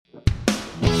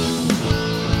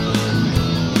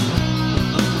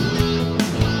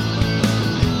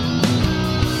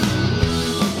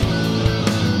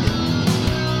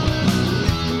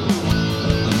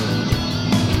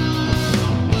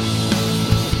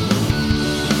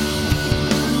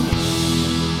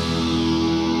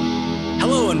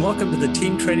and welcome to the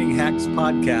Team Training Hacks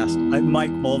podcast. I'm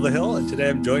Mike Mulvihill, and today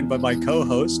I'm joined by my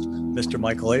co-host, Mr.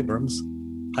 Michael Abrams.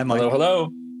 Hi, Mike. Hello.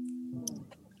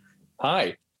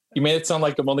 Hi. You made it sound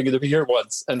like I'm only going to be here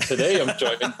once, and today I'm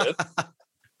joining with...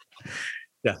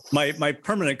 Yeah, my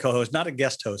permanent co-host, not a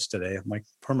guest host today, my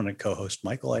permanent co-host,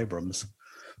 Michael Abrams.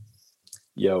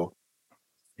 Yo.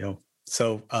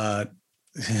 So, I'm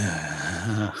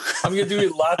going to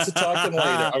do lots of talking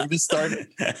later. I'm going to start.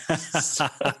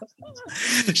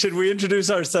 Should we introduce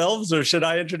ourselves, or should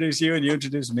I introduce you and you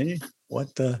introduce me?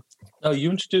 No, you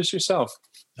introduce yourself.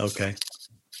 Okay.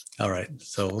 All right.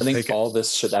 So I think all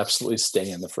this should absolutely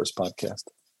stay in the first podcast.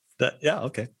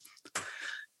 Okay.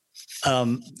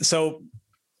 So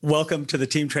welcome to the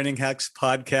Team Training Hacks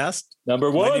podcast.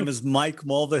 Number one. My name is Mike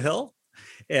Mulvihill,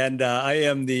 and I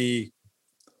am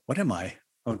what am I?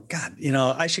 Oh God,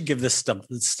 I should give this stuff.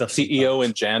 CEO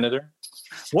and janitor.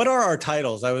 What are our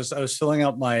titles? I was filling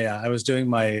out I was doing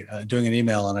doing an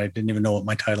email, and I didn't even know what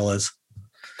my title is.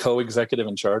 Co-executive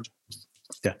in charge.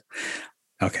 Yeah.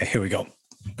 Okay, here we go.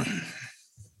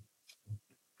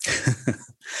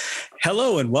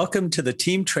 Hello, and welcome to the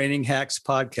Team Training Hacks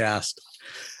podcast.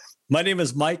 My name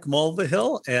is Mike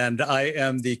Mulvihill, and I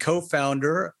am the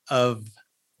co-founder of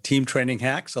Team Training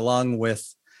Hacks, along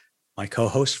with my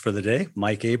co-host for the day,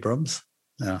 Mike Abrams.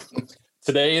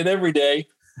 Today and every day.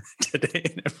 Today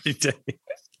and every day.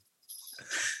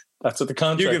 That's what the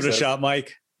contract You give it says. a shot,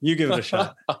 Mike. You give it a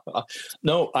shot.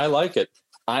 No, I like it.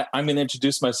 I'm going to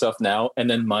introduce myself now, and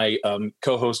then my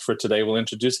co-host for today will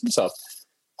introduce himself.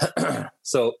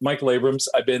 So, Michael Abrams,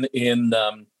 I've been in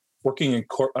working in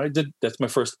court. That's my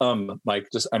first Mike.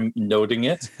 I'm noting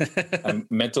it. I'm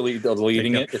mentally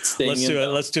deleting it. It's staying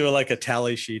Let's do it like a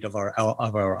tally sheet of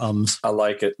our ums. I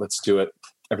like it. Let's do it.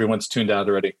 Everyone's tuned out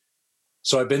already.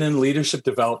 So I've been in leadership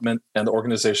development and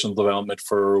organizational development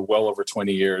for well over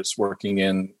 20 years, working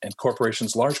in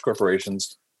corporations, large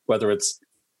corporations, whether it's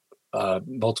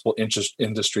multiple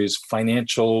industries,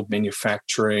 financial,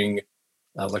 manufacturing,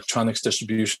 electronics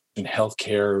distribution,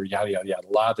 healthcare, yada, yada, yada,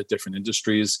 a lot of different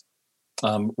industries.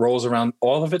 Roles around,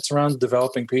 all of it's around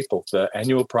developing people, the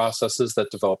annual processes that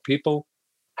develop people,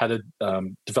 how to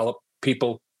develop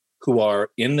people who are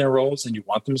in their roles and you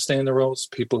want them to stay in their roles,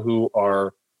 people who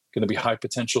are going to be high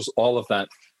potentials, all of that.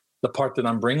 The part that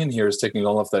I'm bringing here is taking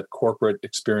all of that corporate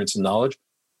experience and knowledge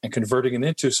and converting it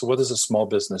into, so what does a small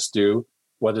business do?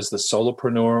 What does the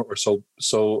solopreneur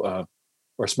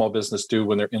or small business do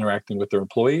when they're interacting with their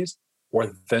employees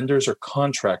or vendors or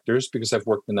contractors? Because I've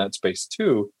worked in that space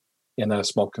too, in a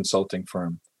small consulting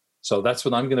firm. So that's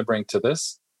what I'm going to bring to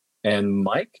this. And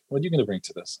Mike, what are you going to bring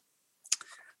to this?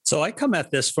 So I come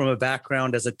at this from a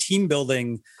background as a team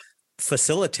building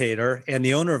facilitator and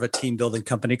the owner of a team building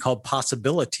company called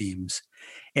Possibiliteams.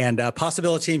 And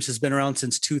Possibiliteams has been around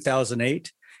since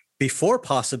 2008. Before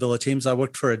Possibiliteams, I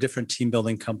worked for a different team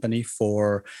building company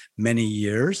for many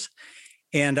years.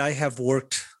 And I have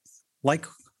worked, like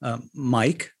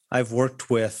Mike, I've worked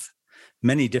with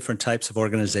many different types of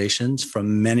organizations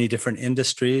from many different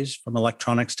industries, from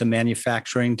electronics to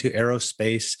manufacturing to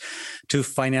aerospace to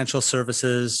financial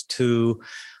services to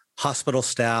hospital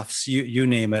staffs, you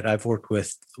name it. I've worked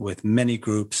with many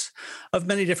groups of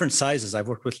many different sizes. I've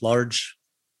worked with large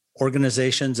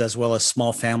organizations as well as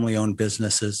small family-owned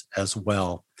businesses as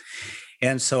well.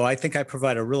 And so I think I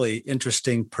provide a really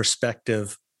interesting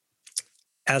perspective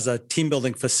as a team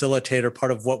building facilitator.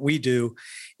 Part of what we do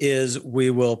is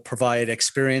we will provide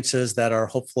experiences that are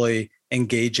hopefully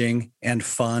engaging and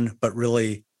fun, but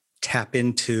really tap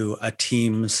into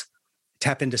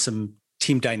some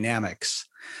team dynamics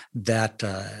that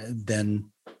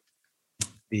then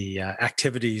the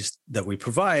activities that we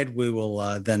provide, we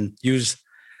will then use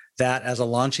that as a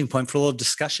launching point for a little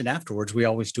discussion afterwards. We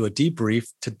always do a debrief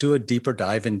to do a deeper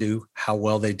dive into how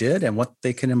well they did and what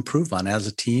they can improve on as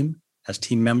a team, as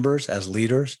team members, as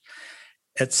leaders,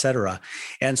 et cetera.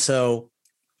 And so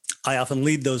I often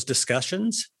lead those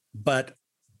discussions, but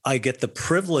I get the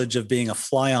privilege of being a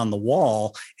fly on the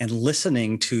wall and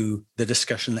listening to the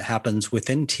discussion that happens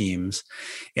within teams.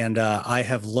 And I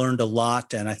have learned a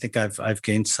lot, and I think I've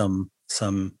gained some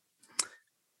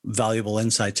valuable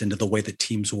insights into the way that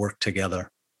teams work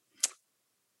together.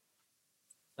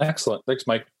 Excellent. Thanks,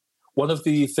 Mike. One of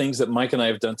the things that Mike and I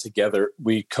have done together,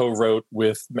 we co-wrote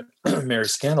with Mary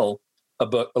Scannell a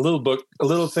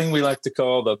little thing we like to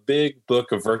call the Big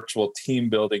Book of Virtual Team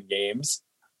Building Games,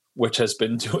 which has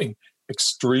been doing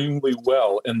extremely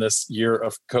well in this year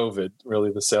of COVID. Really,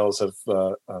 the sales have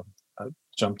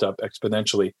jumped up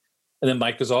exponentially. And then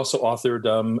Mike has also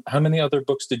authored, how many other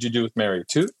books did you do with Mary?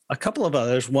 2? A couple of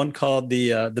others. One called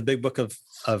the Big Book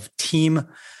of Team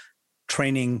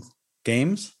Training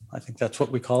Games. I think that's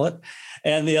what we call it.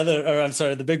 And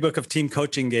the Big Book of Team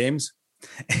Coaching Games.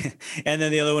 And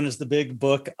then the other one is the Big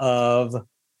Book of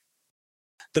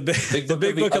the Big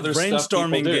Book of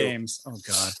Brainstorming Games. Oh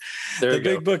God, the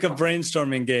Big Book of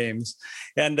Brainstorming Games.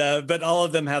 And but all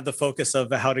of them have the focus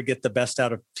of how to get the best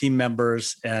out of team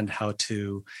members and how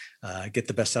to get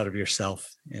the best out of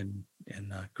yourself.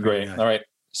 Great. All right.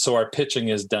 So our pitching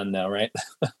is done now, right?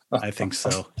 I think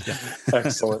so. Yeah.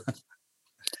 Excellent.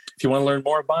 If you want to learn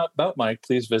more about Mike,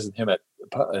 please visit him at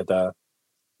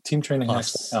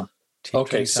teamtraininghacks.com.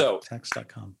 Okay, so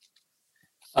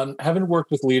having worked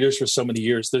with leaders for so many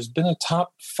years, there's been a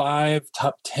top 5,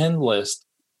 top 10 list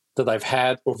that I've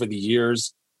had over the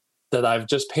years that I've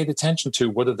just paid attention to.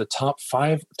 What are the top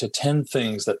 5 to 10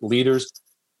 things that leaders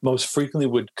most frequently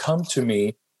would come to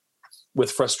me with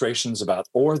frustrations about,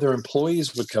 or their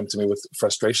employees would come to me with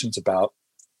frustrations about?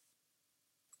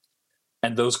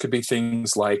 And those could be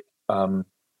things like one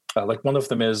of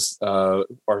them is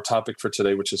our topic for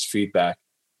today, which is feedback.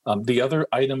 The other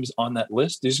items on that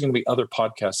list, these are going to be other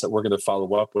podcasts that we're going to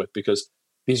follow up with, because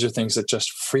these are things that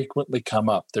just frequently come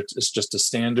up. It's just a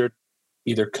standard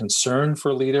either concern for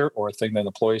a leader or a thing that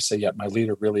employees say, yeah, my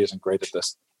leader really isn't great at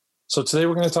this. So today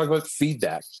we're going to talk about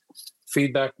feedback.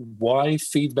 Feedback, why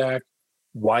feedback?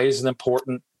 Why is it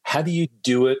important? How do you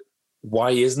do it?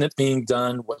 Why isn't it being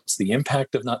done? What's the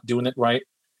impact of not doing it right?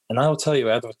 And I'll tell you,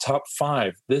 out of the top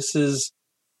 5, this is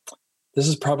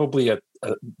probably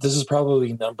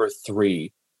number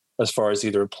 3 as far as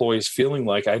either employees feeling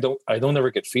like I don't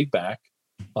ever get feedback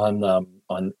on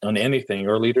anything,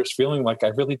 or leaders feeling like I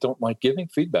really don't like giving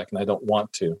feedback and I don't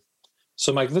want to.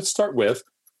 So Mike, let's start with,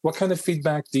 what kind of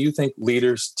feedback do you think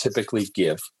leaders typically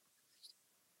give?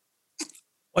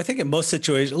 Well, I think in most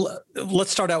situations,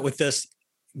 let's start out with this.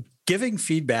 Giving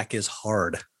feedback is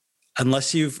hard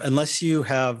unless you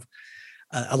have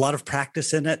a lot of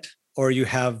practice in it, or you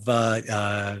have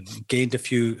gained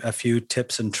a few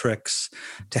tips and tricks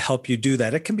to help you do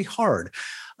that. It can be hard.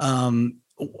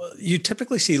 You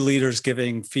typically see leaders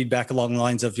giving feedback along the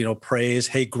lines of, praise,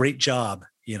 hey, great job,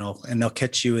 and they'll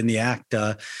catch you in the act,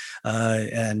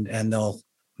 and they'll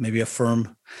maybe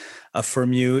affirm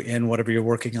you in whatever you're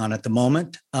working on at the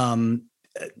moment. Along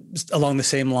the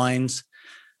same lines,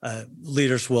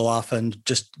 leaders will often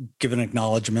just give an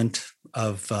acknowledgement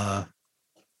of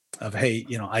hey,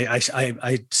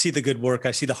 I see the good work,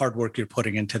 I see the hard work you're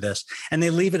putting into this, and they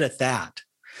leave it at that.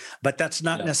 But that's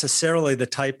not necessarily the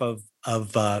type of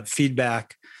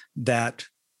feedback that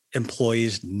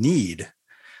employees need.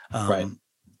 Right.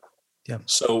 Yeah.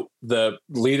 So the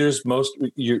leaders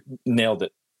you nailed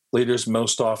it. Leaders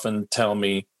most often tell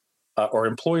me, or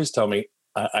employees tell me,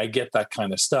 I get that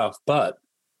kind of stuff, but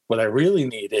what I really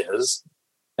need is,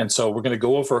 and so we're going to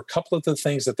go over a couple of the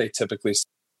things that they typically say.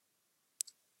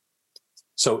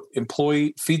 So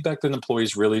employee feedback that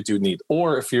employees really do need,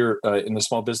 or if you're in the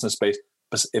small business space,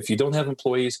 if you don't have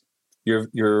employees, your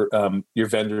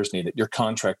vendors need it, your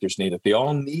contractors need it. They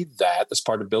all need that as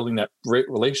part of building that great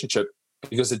relationship,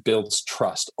 because it builds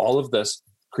trust. All of this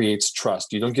creates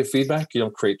trust. You don't give feedback, you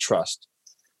don't create trust.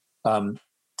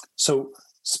 So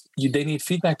they need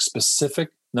feedback specific.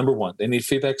 Number 1, they need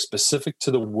feedback specific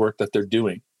to the work that they're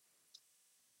doing.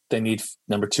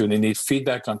 Number 2, they need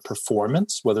feedback on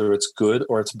performance, whether it's good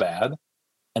or it's bad,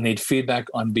 and they need feedback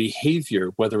on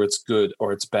behavior, whether it's good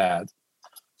or it's bad.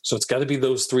 So it's got to be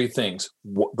those 3 things: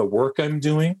 the work I'm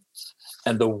doing,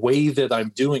 and the way that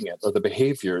I'm doing it, or the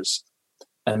behaviors,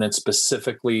 and then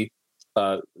specific work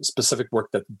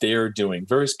that they're doing,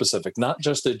 very specific, not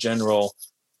just a general,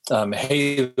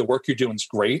 hey, the work you're doing is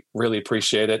great, really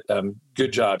appreciate it,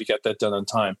 good job, you got that done on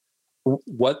time.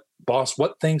 What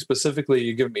thing specifically are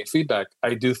you giving me feedback?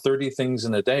 I do 30 things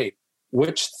in a day.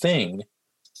 Which thing?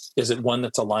 Is it one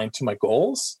that's aligned to my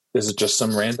goals? Is it just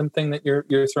some random thing that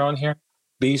you're throwing here?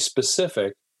 Be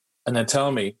specific, and then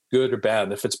tell me good or bad.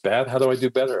 And if it's bad, how do I do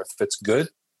better? If it's good,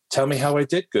 tell me how I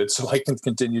did good so I can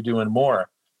continue doing more.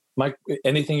 Mike,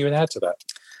 anything you would add to that?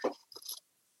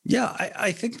 Yeah,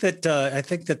 I think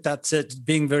that that's it.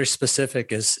 Being very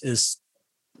specific is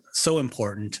so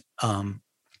important.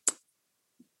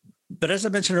 But as I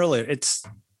mentioned earlier, it's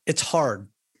hard.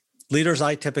 Leaders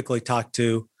I typically talk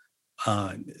to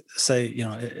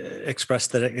express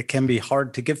that it can be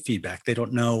hard to give feedback. They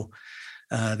don't know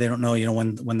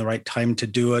when the right time to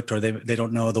do it, or they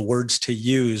don't know the words to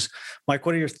use. Mike,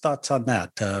 what are your thoughts on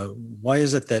that? Why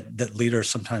is it that leaders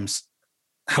sometimes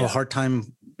have a hard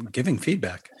time giving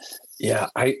feedback? Yeah,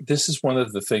 this is one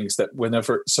of the things that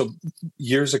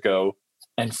years ago,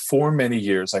 and for many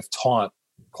years, I've taught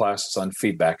classes on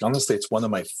feedback. Honestly, it's one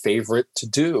of my favorite to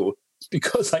do,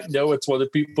 because I know it's one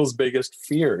of people's biggest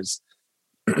fears.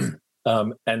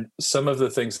 And some of the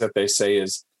things that they say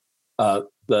is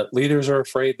that leaders are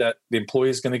afraid that the employee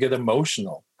is going to get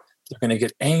emotional. They're going to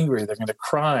get angry. They're going to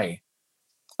cry.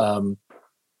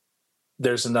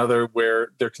 There's another where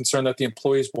they're concerned that the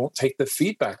employees won't take the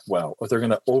feedback well, or they're going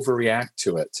to overreact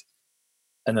to it.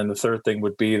 And then the third thing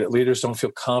would be that leaders don't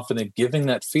feel confident giving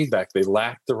that feedback. They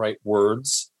lack the right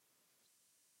words.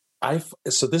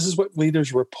 So this is what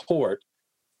leaders report.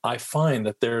 I find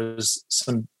that there's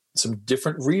some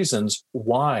different reasons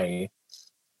why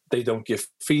they don't give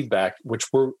feedback, which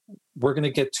we're going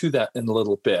to get to that in a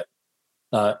little bit.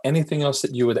 Anything else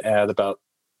that you would add about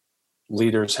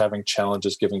leaders having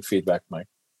challenges giving feedback, Mike?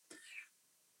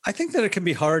 I think that it can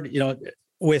be hard,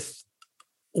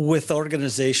 with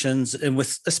organizations and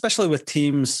especially with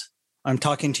teams. I'm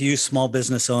talking to you, small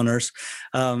business owners.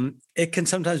 It can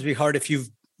sometimes be hard if you've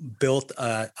built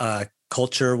a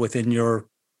culture within your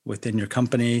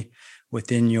company,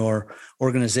 within your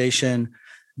organization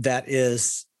that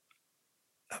is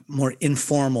more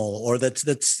informal, or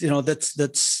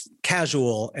that's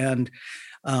casual. And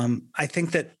I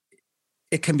think that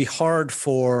it can be hard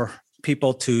for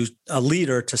a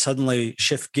leader to suddenly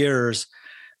shift gears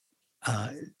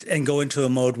and go into a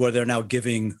mode where they're now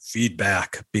giving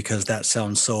feedback, because that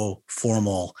sounds so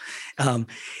formal.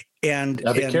 And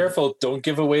now be careful. Don't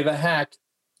give away the hack.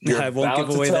 I won't give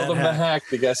away that the hack.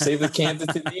 You got to save the candy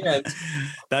to the end.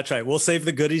 That's right. We'll save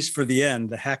the goodies for the end.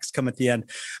 The hacks come at the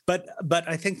end. But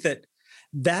I think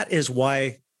that is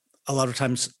why a lot of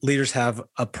times leaders have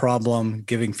a problem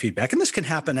giving feedback. And this can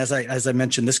happen, as I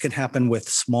mentioned, this can happen with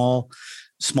small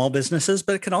businesses,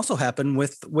 but it can also happen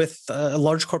with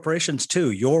large corporations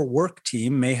too. Your work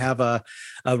team may have a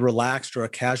relaxed or a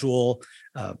casual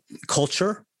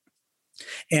culture.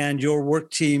 And your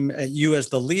work team, you as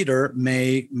the leader,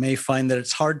 may find that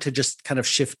it's hard to just kind of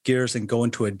shift gears and go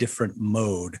into a different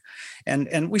mode.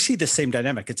 And we see the same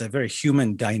dynamic. It's a very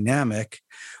human dynamic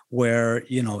where,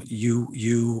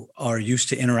 you are used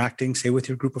to interacting, say, with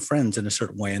your group of friends in a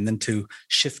certain way. And then to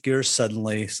shift gears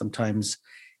suddenly, sometimes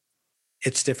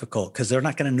it's difficult because they're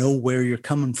not going to know where you're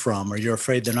coming from, or you're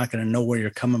afraid they're not going to know where you're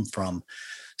coming from.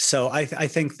 So I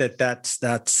think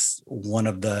that's one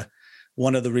of the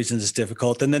reasons it's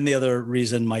difficult. And then the other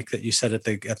reason, Mike, that you said at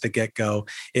the get-go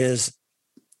is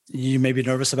you may be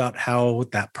nervous about how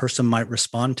that person might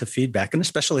respond to feedback. And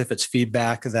especially if it's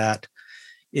feedback that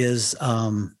is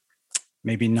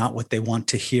maybe not what they want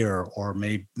to hear, or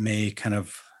may kind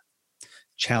of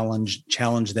challenge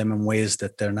them in ways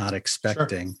that they're not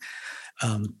expecting.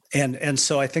 Sure. And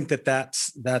so I think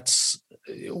that's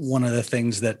one of the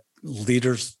things that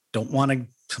leaders don't want to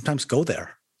sometimes go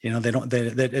there.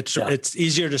 It's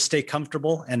easier to stay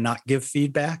comfortable and not give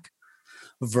feedback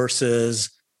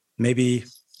versus maybe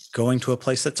going to a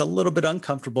place that's a little bit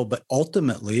uncomfortable, but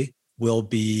ultimately will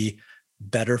be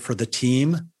better for the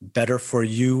team, better for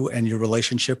you and your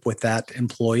relationship with that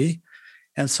employee,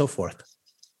 and so forth.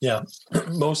 Yeah.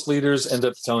 Most leaders end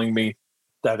up telling me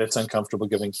that it's uncomfortable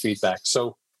giving feedback.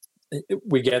 So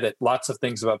we get it. Lots of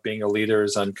things about being a leader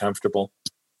is uncomfortable,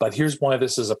 but here's why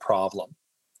this is a problem.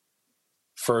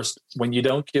 First, when you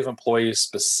don't give employees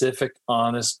specific,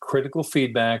 honest, critical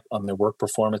feedback on their work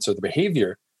performance or the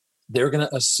behavior, they're going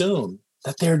to assume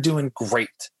that they're doing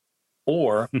great,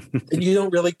 or that you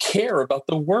don't really care about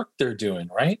the work they're doing,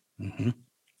 right?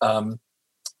 Mm-hmm.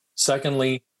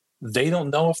 Secondly, they don't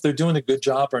know if they're doing a good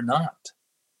job or not.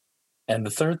 And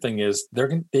the third thing is they're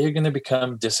going to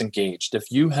become disengaged. If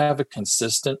you have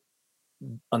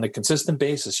on a consistent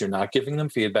basis, you're not giving them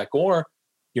feedback, or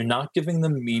you're not giving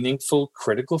them meaningful,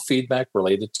 critical feedback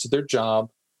related to their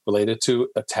job, related to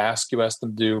a task you ask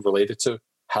them to do, related to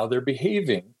how they're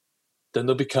behaving, then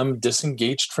they'll become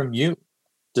disengaged from you,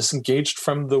 disengaged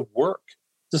from the work,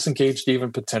 disengaged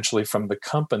even potentially from the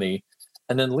company,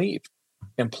 and then leave.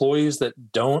 Employees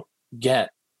that don't get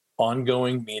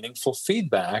ongoing, meaningful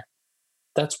feedback,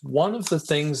 that's one of the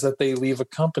things that they leave a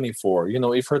company for.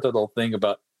 You've heard that whole thing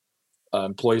about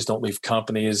employees don't leave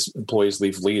companies, employees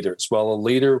leave leaders. Well, a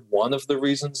leader, one of the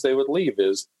reasons they would leave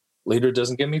is leader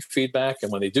doesn't give me feedback.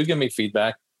 And when they do give me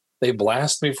feedback, they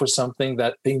blast me for something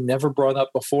that they never brought up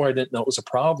before. I didn't know it was a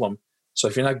problem. So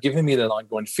if you're not giving me that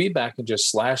ongoing feedback and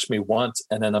just slash me once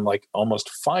and then I'm like almost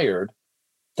fired,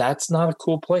 that's not a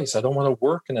cool place. I don't want to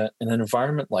work in an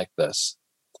environment like this.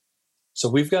 So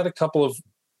we've got a couple of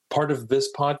part of this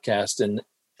podcast, and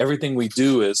everything we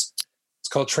do is it's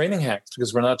called Training Hacks,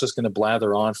 because we're not just going to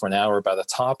blather on for an hour about a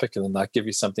topic and then not give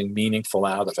you something meaningful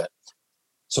out of it.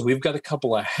 So we've got a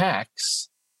couple of hacks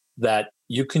that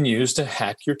you can use to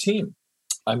hack your team.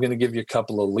 I'm going to give you a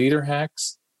couple of leader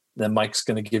hacks. Then Mike's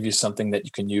going to give you something that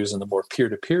you can use on a more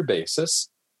peer-to-peer basis.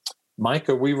 Mike,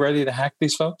 are we ready to hack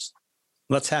these folks?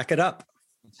 Let's hack it up.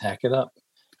 Let's hack it up.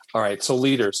 All right. So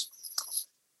leaders,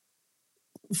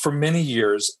 for many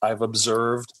years, I've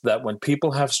observed that when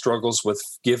people have struggles with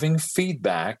giving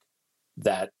feedback,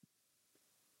 that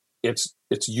it's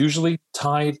usually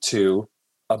tied to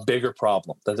a bigger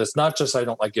problem. That it's not just I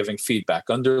don't like giving feedback.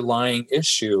 Underlying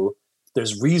issue,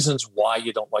 there's reasons why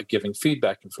you don't like giving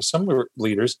feedback. And for some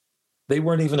leaders, they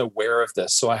weren't even aware of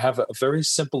this. So I have a very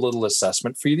simple little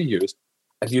assessment for you to use.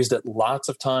 I've used it lots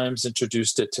of times,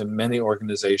 introduced it to many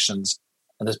organizations,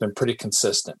 and it's been pretty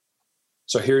consistent.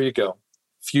 So here you go.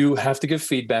 If you have to give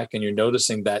feedback and you're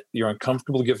noticing that you're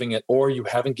uncomfortable giving it or you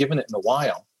haven't given it in a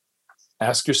while,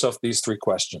 ask yourself these 3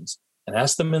 questions and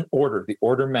ask them in order. The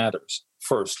order matters.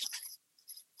 First,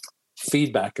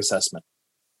 feedback assessment.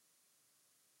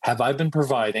 Have I been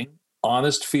providing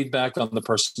honest feedback on the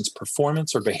person's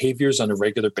performance or behaviors on a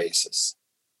regular basis?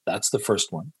 That's the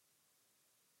first one.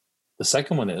 The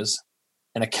second one is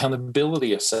an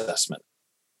accountability assessment.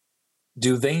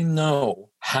 Do they know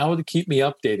how to keep me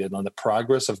updated on the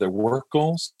progress of their work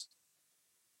goals?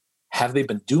 Have they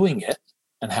been doing it?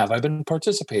 And have I been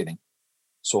participating?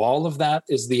 So all of that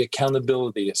is the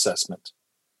accountability assessment.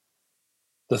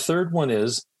 The third one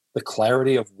is the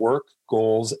clarity of work,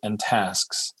 goals, and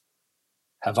tasks.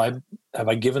 Have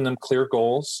I given them clear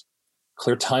goals,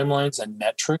 clear timelines, and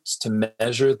metrics to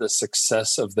measure the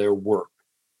success of their work?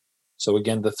 So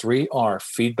again, the 3 are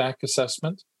feedback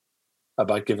assessment,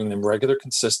 about giving them regular,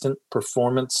 consistent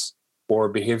performance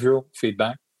or behavioral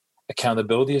feedback,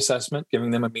 accountability assessment, giving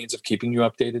them a means of keeping you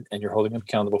updated and you're holding them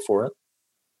accountable for it.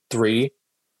 3,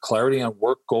 clarity on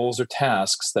work goals or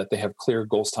tasks, that they have clear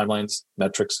goals, timelines,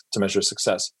 metrics to measure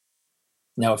success.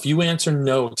 Now, if you answer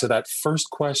no to that first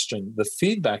question, the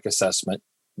feedback assessment,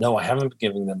 no, I haven't been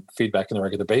giving them feedback on a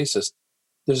regular basis,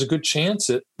 there's a good chance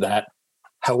that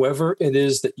however it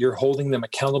is that you're holding them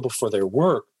accountable for their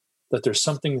work, that there's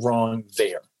something wrong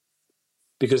there.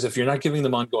 Because if you're not giving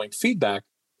them ongoing feedback,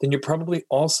 then you're probably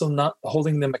also not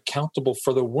holding them accountable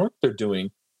for the work they're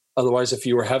doing. Otherwise, if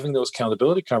you were having those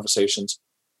accountability conversations,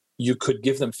 you could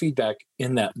give them feedback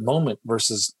in that moment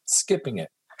versus skipping it.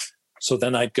 So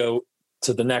then I'd go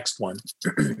to the next one.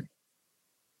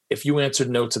 If you answered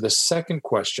no to the second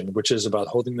question, which is about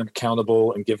holding them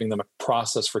accountable and giving them a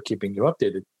process for keeping you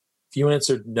updated, if you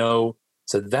answered no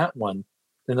to that one,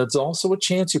 then there's also a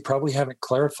chance you probably haven't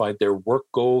clarified their work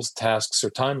goals, tasks,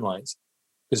 or timelines.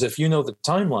 Because if you know the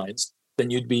timelines, then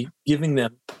you'd be giving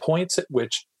them points at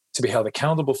which to be held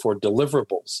accountable for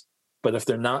deliverables. But if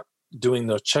they're not doing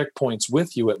those checkpoints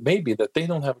with you, it may be that they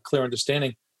don't have a clear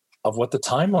understanding of what the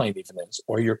timeline even is,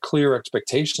 or your clear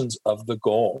expectations of the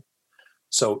goal.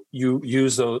 So you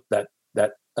use that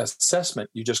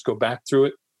assessment, you just go back through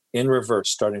it in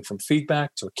reverse, starting from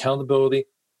feedback to accountability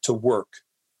to work.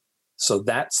 So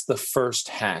that's the first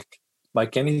hack.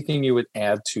 Mike, anything you would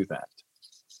add to that?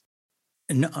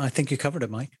 No, I think you covered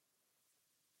it, Mike.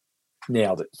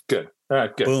 Nailed it. Good. All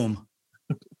right, good. Boom.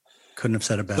 Couldn't have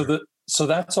said it better. So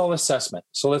that's all assessment.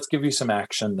 So let's give you some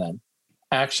action then.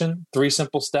 Action, 3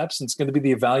 simple steps, and it's going to be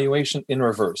the evaluation in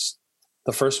reverse.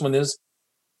 The first one is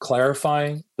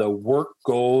clarify the work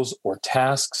goals or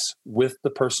tasks with the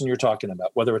person you're talking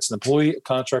about, whether it's an employee, a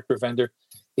contractor, vendor,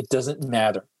 it doesn't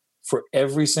matter. For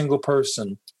every single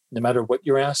person, no matter what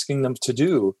you're asking them to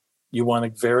do, you want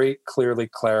to very clearly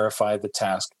clarify the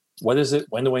task. What is it?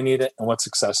 When do I need it? And what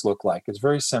success look like? It's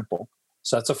very simple.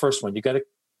 So that's the first one. You got to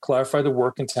clarify the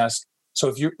work and task. So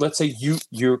if let's say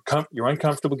you're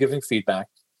uncomfortable giving feedback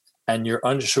and you're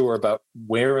unsure about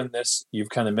where in this you've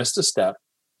kind of missed a step,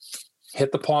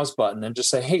 hit the pause button and just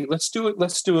say, hey, let's do it.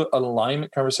 Let's do an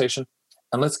alignment conversation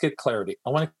and let's get clarity. I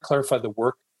want to clarify the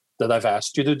work that I've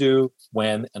asked you to do,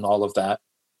 when, and all of that.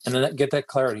 And then get that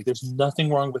clarity. There's nothing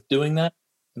wrong with doing that.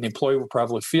 And the employee will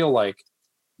probably feel like,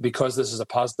 because this is a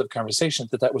positive conversation,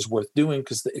 that was worth doing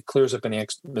because it clears up any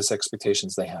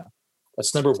misexpectations they have.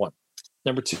 That's number 1.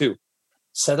 Number 2,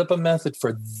 set up a method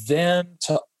for them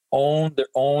to own their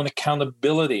own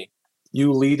accountability.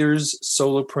 You leaders,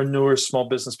 solopreneurs, small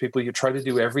business people, you try to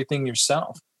do everything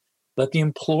yourself. Let the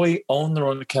employee own their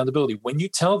own accountability. When you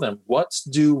tell them what's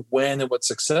due, when, and what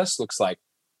success looks like,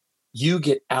 you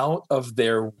get out of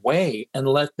their way and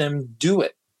let them do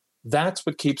it. That's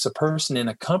what keeps a person in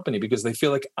a company, because they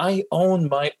feel like I own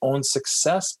my own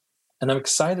success and I'm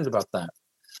excited about that.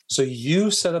 So you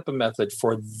set up a method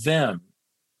for them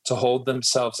to hold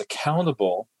themselves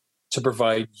accountable, to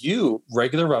provide you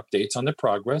regular updates on their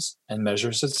progress and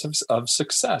measures of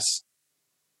success.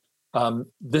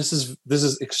 This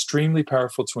is extremely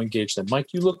powerful to engage them.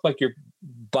 Mike, you look like you're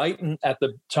chomping at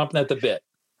the bit.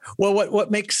 Well,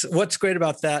 what's great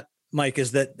about that, Mike,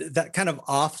 is that kind of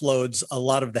offloads a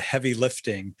lot of the heavy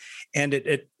lifting, and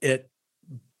it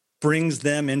brings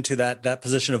them into that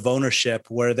position of ownership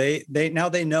where they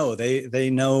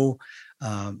know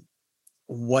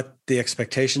what the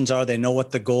expectations are, they know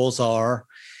what the goals are.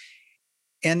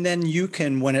 And then you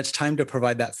can, when it's time to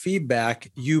provide that feedback,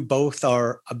 you both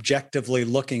are objectively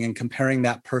looking and comparing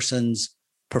that person's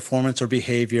performance or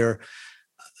behavior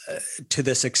to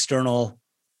this external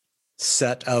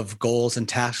set of goals and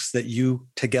tasks that you,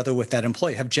 together with that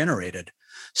employee, have generated.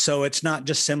 So it's not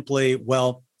just simply,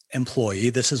 well, employee,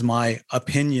 this is my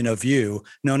opinion of you.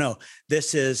 No,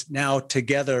 this is now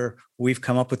together we've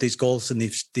come up with these goals and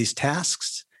these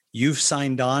tasks. You've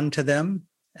signed on to them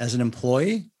as an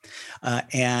employee.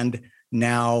 And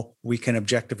now we can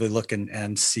objectively look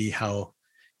and see how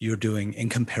you're doing in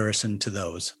comparison to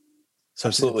those. So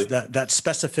absolutely, that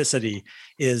specificity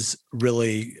is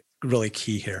really, really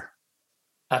key here.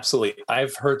 Absolutely.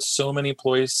 I've heard so many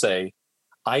employees say,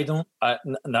 not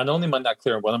only am I not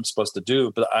clear on what I'm supposed to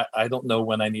do, but I don't know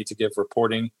when I need to give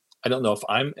reporting. I don't know if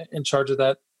I'm in charge of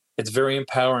that. It's very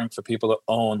empowering for people to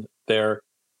own their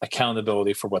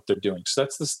accountability for what they're doing. So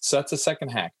that's the second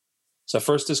hack. So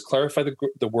first is clarify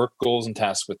the work goals and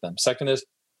tasks with them. Second is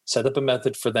set up a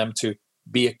method for them to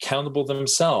be accountable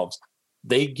themselves.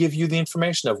 They give you the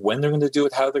information of when they're going to do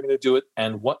it, how they're going to do it,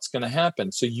 and what's going to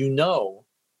happen. So you know,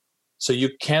 so you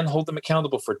can hold them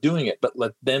accountable for doing it, but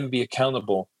let them be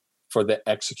accountable for the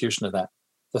execution of that.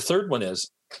 The third one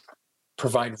is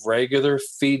provide regular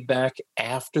feedback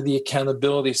after the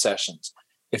accountability sessions.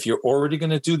 If you're already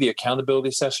going to do the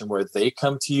accountability session where they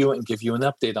come to you and give you an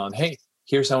update on, hey,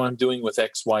 here's how I'm doing with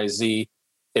XYZ,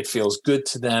 it feels good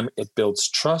to them, it builds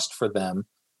trust for them,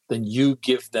 then you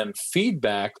give them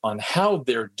feedback on how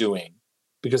they're doing,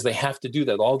 because they have to do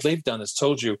that. All they've done is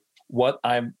told you what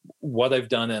I've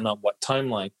done and on what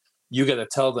timeline. You got to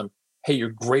tell them, hey, you're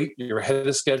great, you're ahead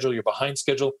of schedule, you're behind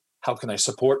schedule. How can I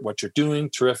support what you're doing?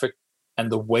 Terrific. And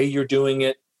the way you're doing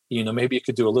it, maybe you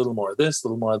could do a little more of this, a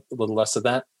little less of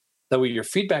that. That way your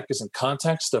feedback is in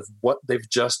context of what they've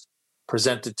just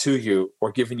presented to you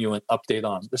or given you an update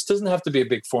on. This doesn't have to be a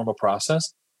big formal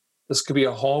process. This could be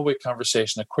a hallway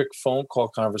conversation, a quick phone call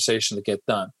conversation to get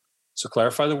done. So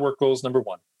clarify the work goals, number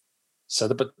one.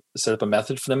 Set up a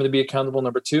method for them to be accountable,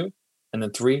 number two. And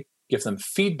then three, give them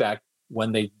feedback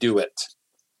when they do it.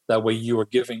 That way you are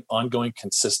giving ongoing,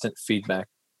 consistent feedback.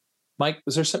 Mike,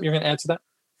 is there something you're going to add to that?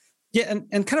 Yeah,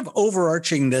 and kind of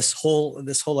overarching this whole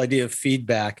idea of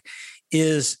feedback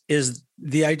is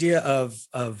the idea of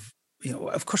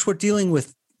course we're dealing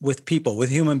with people, with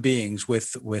human beings,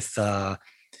 with the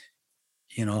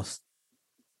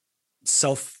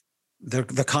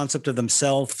concept of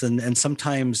themselves, and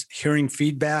sometimes hearing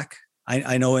feedback.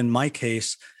 I know in my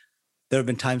case, there have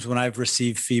been times when I've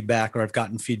received feedback or I've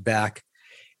gotten feedback,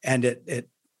 and it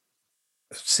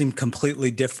seemed completely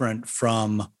different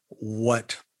from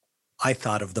what I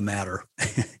thought of the matter,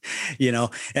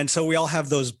 and so we all have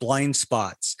those blind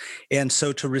spots. And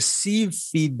so to receive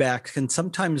feedback can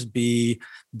sometimes be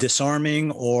disarming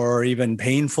or even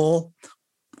painful.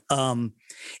 And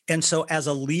so as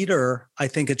a leader, I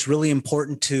think it's really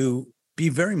important to be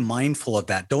very mindful of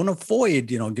that. Don't avoid,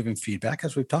 giving feedback,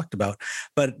 as we've talked about,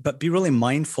 but be really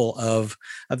mindful of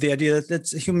the idea that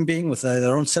it's a human being with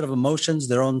their own set of emotions,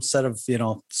 their own set of,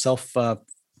 self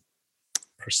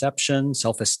perception,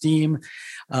 self-esteem.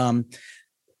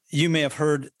 You may have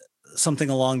heard something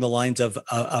along the lines of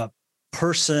a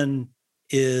person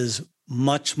is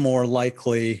much more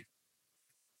likely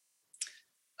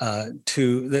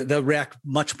they'll react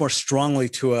much more strongly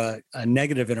to a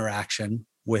negative interaction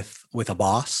with a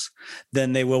boss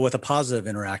than they will with a positive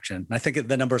interaction. I think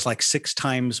the number is like 6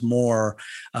 times more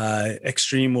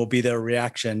extreme will be their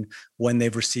reaction when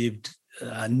they've received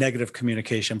negative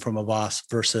communication from a boss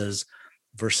versus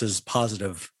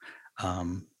positive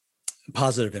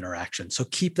interaction. So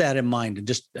keep that in mind,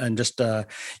 and just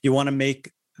you want to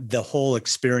make the whole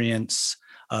experience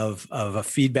of a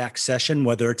feedback session,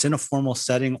 whether it's in a formal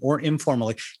setting or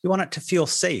informally, you want it to feel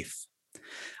safe.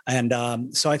 And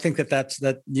so I think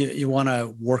that you want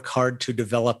to work hard to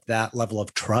develop that level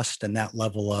of trust and that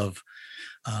level of,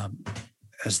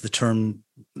 as the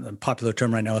popular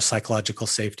term right now is psychological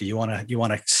safety. You want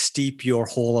to steep your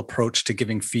whole approach to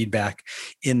giving feedback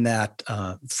in that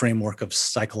framework of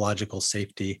psychological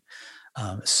safety,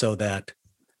 so that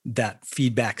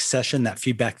feedback session, that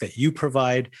feedback that you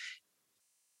provide,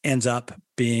 ends up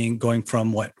going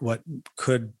from what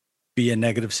could be a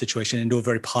negative situation into a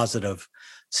very positive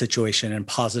situation and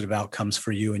positive outcomes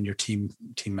for you and your team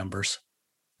members.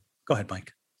 Go ahead,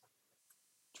 Mike.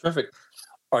 Terrific.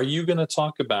 Are you going to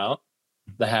talk about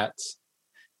the hats?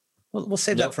 We'll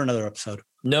save that for another episode.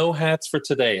 No hats for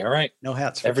today. All right. No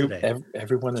hats for today.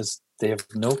 Everyone they have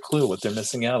no clue what they're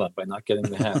missing out on by not getting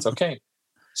the hats. Okay.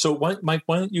 So Mike,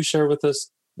 why don't you share with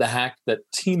us the hack that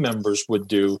team members would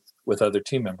do with other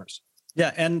team members?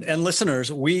 Yeah. And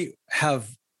listeners, we have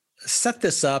set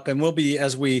this up, and we'll be,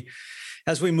 as we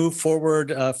move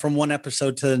forward from one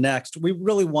episode to the next, we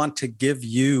really want to give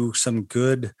you some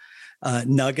good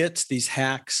nuggets, these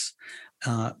hacks,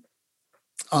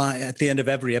 at the end of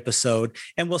every episode.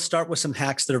 And we'll start with some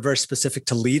hacks that are very specific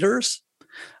to leaders,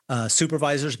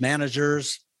 supervisors,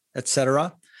 managers,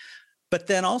 etc. But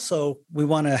then also we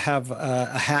want to have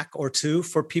a hack or two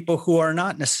for people who are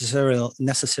not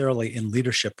necessarily in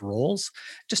leadership roles,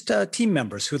 just team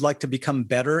members who'd like to become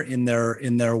better in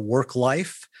their work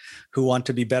life, who want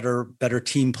to be better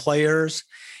team players,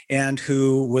 and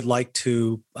who would like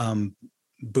to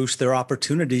boost their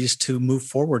opportunities to move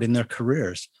forward in their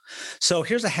careers. So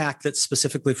here's a hack that's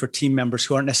specifically for team members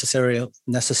who aren't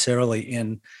necessarily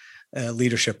in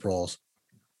leadership roles.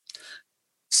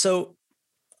 So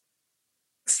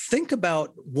think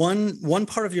about one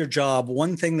part of your job,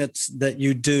 one thing that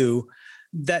you do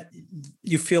that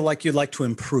you feel like you'd like to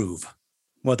improve,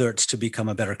 whether it's to become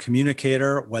a better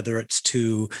communicator, whether it's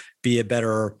to be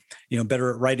better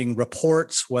at writing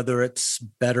reports, whether it's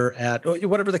better at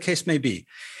whatever the case may be.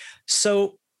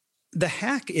 So the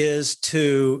hack is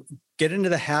to get into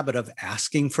the habit of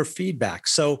asking for feedback.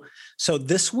 So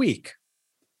this week,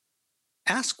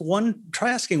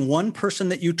 try asking one person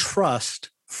that you trust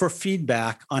for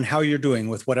feedback on how you're doing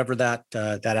with whatever that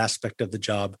aspect of the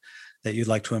job that you'd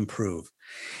like to improve.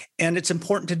 And it's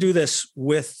important to do this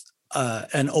with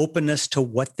an openness to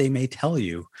what they may tell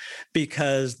you,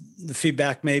 because the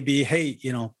feedback may be, hey,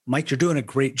 Mike, you're doing a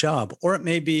great job. Or it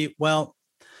may be, well,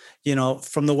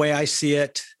 from the way I see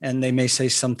it, and they may say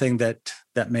something that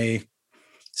may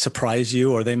surprise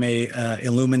you, or they may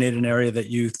illuminate an area that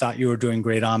you thought you were doing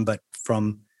great on, but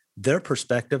from their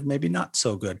perspective, maybe not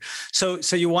so good. So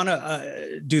you want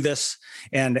to do this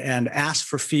and ask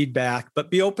for feedback, but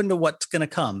be open to what's going to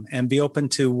come, and be open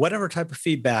to whatever type of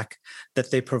feedback that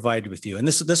they provide with you. And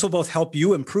this will both help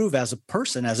you improve as a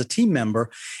person, as a team member,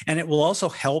 and it will also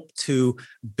help to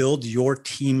build your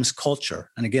team's culture.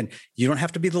 And again, you don't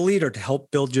have to be the leader to help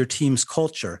build your team's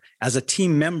culture. As a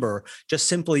team member, just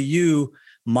simply you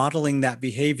modeling that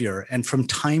behavior, and from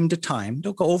time to time,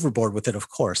 don't go overboard with it, of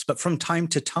course, but from time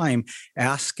to time,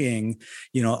 asking,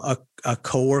 a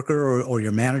coworker or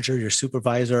your manager, your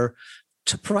supervisor,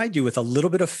 to provide you with a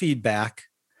little bit of feedback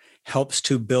helps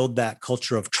to build that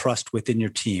culture of trust within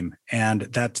your team. And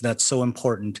that's so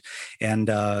important. And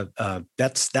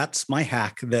that's my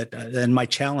hack and my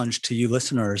challenge to you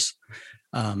listeners,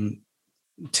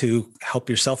 to help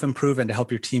yourself improve and to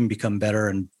help your team become better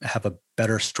and have a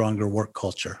better, stronger work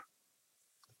culture.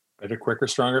 Better, quicker,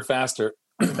 stronger, faster.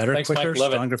 Better, Thanks, quicker, Mike.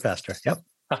 Love stronger, it. faster. Yep.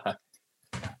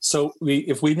 So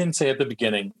if we didn't say at the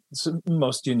beginning,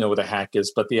 most of you know what a hack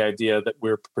is, but the idea that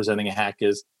we're presenting a hack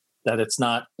is that it's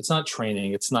not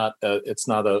training. It's not a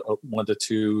 1 to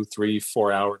 2, 3,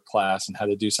 4 hour class on how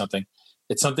to do something.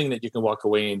 It's something that you can walk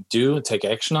away and do and take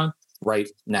action on right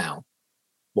now.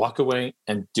 Walk away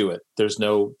and do it. There's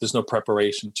no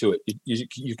preparation to it.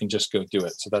 You can just go do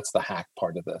it. So that's the hack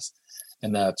part of this.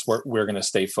 And that's what we're going to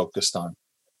stay focused on.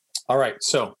 All right.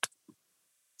 So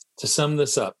to sum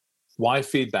this up, why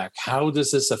feedback? How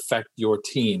does this affect your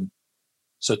team?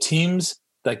 So teams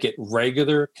that get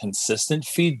regular, consistent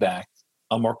feedback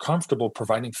are more comfortable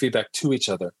providing feedback to each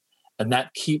other. And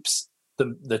that keeps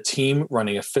the team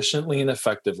running efficiently and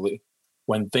effectively.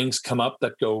 When things come up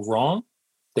that go wrong,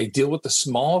 they deal with the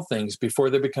small things before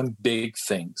they become big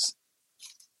things.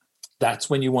 That's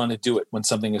when you want to do it, when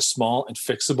something is small and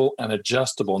fixable and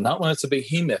adjustable, not when it's a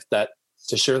behemoth that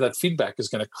to share that feedback is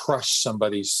going to crush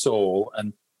somebody's soul.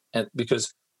 And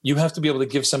because you have to be able to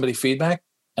give somebody feedback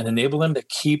and enable them to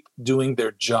keep doing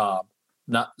their job,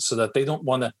 not so that they don't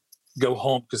want to go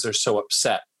home because they're so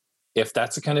upset. If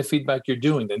that's the kind of feedback you're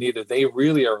doing, then either they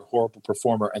really are a horrible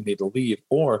performer and need to leave,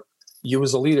 or you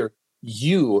as a leader,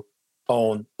 you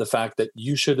own the fact that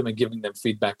you should have been giving them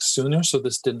feedback sooner, so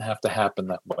this didn't have to happen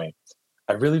that way.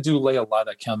 I really do lay a lot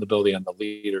of accountability on the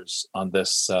leaders on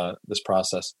this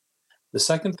process. The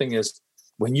second thing is,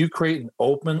 when you create an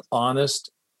open,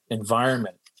 honest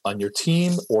environment on your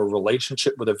team or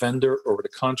relationship with a vendor or with a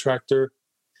contractor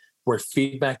where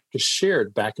feedback is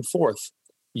shared back and forth,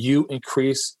 you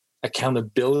increase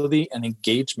accountability and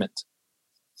engagement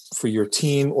for your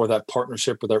team or that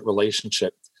partnership or that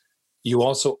relationship. You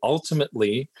also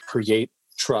ultimately create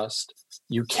trust.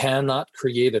 You cannot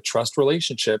create a trust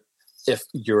relationship if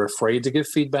you're afraid to give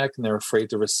feedback and they're afraid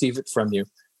to receive it from you.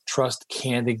 trust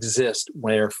can't exist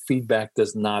where feedback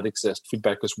does not exist.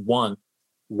 Feedback is one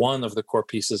of the core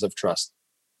pieces of trust.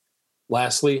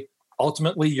 Lastly,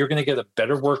 ultimately, you're going to get a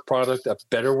better work product, a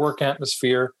better work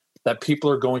atmosphere that people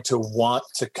are going to want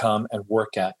to come and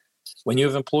work at. When you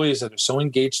have employees that are so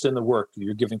engaged in the work,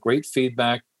 you're giving great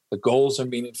feedback, the goals are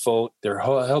meaningful, they're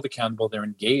held accountable, they're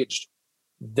engaged,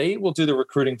 they will do the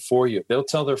recruiting for you. They'll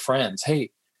tell their friends,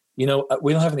 hey, we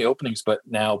don't have any openings but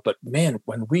man,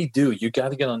 when we do, you got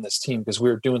to get on this team because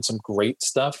we're doing some great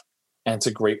stuff and it's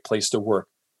a great place to work.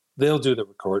 They'll do the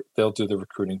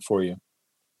recruiting for you.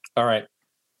 All right.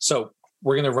 So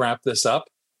we're going to wrap this up.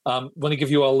 I want to give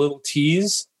you all a little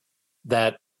tease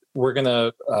that we're going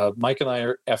to, Mike and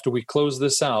I, after we close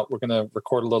this out, we're going to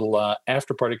record a little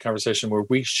after party conversation where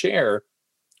we share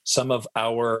some of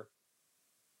our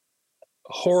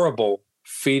horrible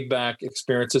feedback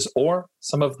experiences or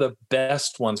some of the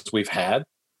best ones we've had.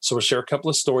 So we'll share a couple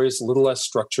of stories, a little less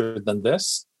structured than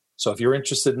this. So if you're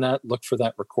interested in that, look for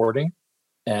that recording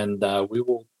and we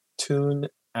will tune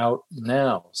out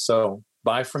now. So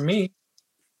bye from me.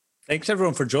 Thanks,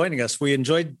 everyone, for joining us. We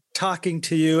enjoyed talking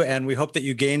to you, and we hope that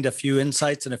you gained a few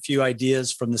insights and a few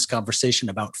ideas from this conversation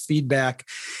about feedback.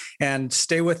 And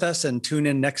stay with us and tune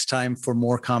in next time for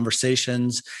more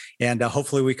conversations. And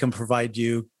hopefully we can provide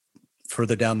you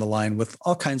further down the line with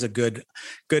all kinds of good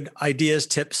ideas,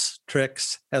 tips,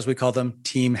 tricks, as we call them,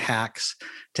 team hacks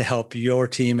to help your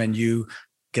team and you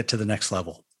get to the next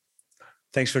level.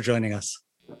 Thanks for joining us.